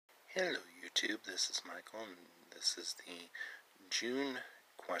Hello YouTube, this is Michael, and this is the June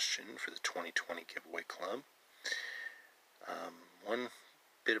question for the 2020 Giveaway Club. One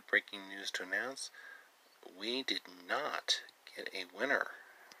bit of breaking news to announce: we did not get a winner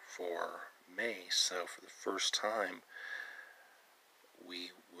for May, so for the first time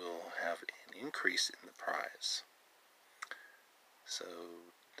we will have an increase in the prize. So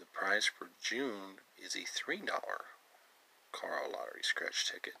the prize for June is a $3 Carl Lottery scratch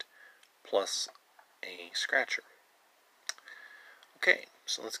ticket plus a scratcher. Okay,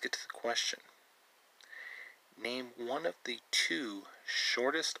 so let's get to the question. Name one of the two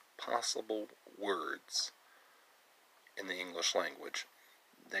shortest possible words in the English language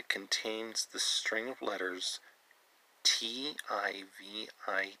that contains the string of letters T-I-V-I-T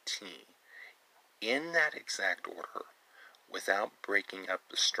in that exact order without breaking up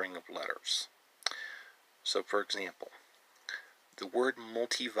the string of letters. So, for example, the word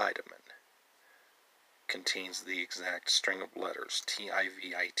multivitamin contains the exact string of letters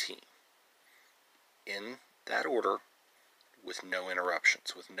T-I-V-I-T in that order with no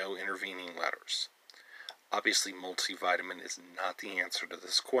interruptions, with no intervening letters. Obviously, multivitamin is not the answer to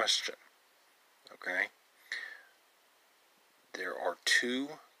this question. Okay? There are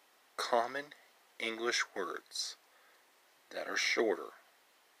two common English words that are shorter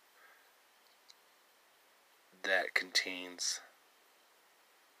that contains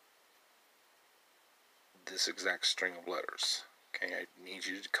this exact string of letters. Okay, I need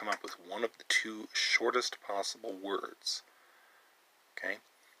you to come up with one of the two shortest possible words. Okay,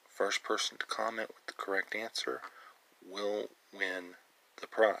 first person to comment with the correct answer will win the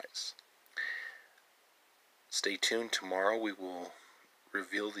prize. Stay tuned. Tomorrow we will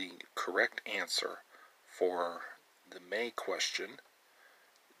reveal the correct answer for the May question.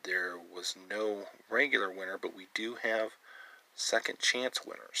 There was no regular winner, but we do have second chance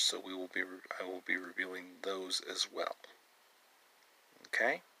winners, so I will be revealing those as well.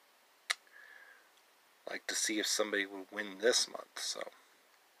 Okay? I'd like to see if somebody would win this month, so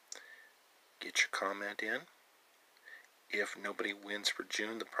get your comment in. If nobody wins for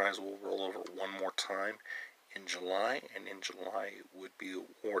June, the prize will roll over one more time in July, and in July it would be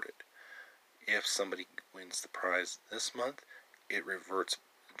awarded. If somebody wins the prize this month, it reverts.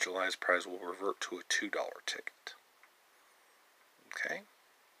 July's prize will revert to a $2 ticket. Okay?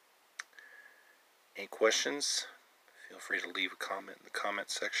 Any questions? Feel free to leave a comment in the comment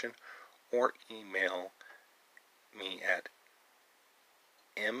section or email me at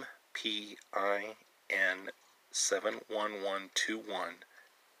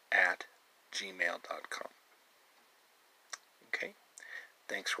mpin71121@gmail.com. Okay?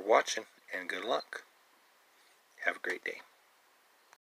 Thanks for watching and good luck. Have a great day.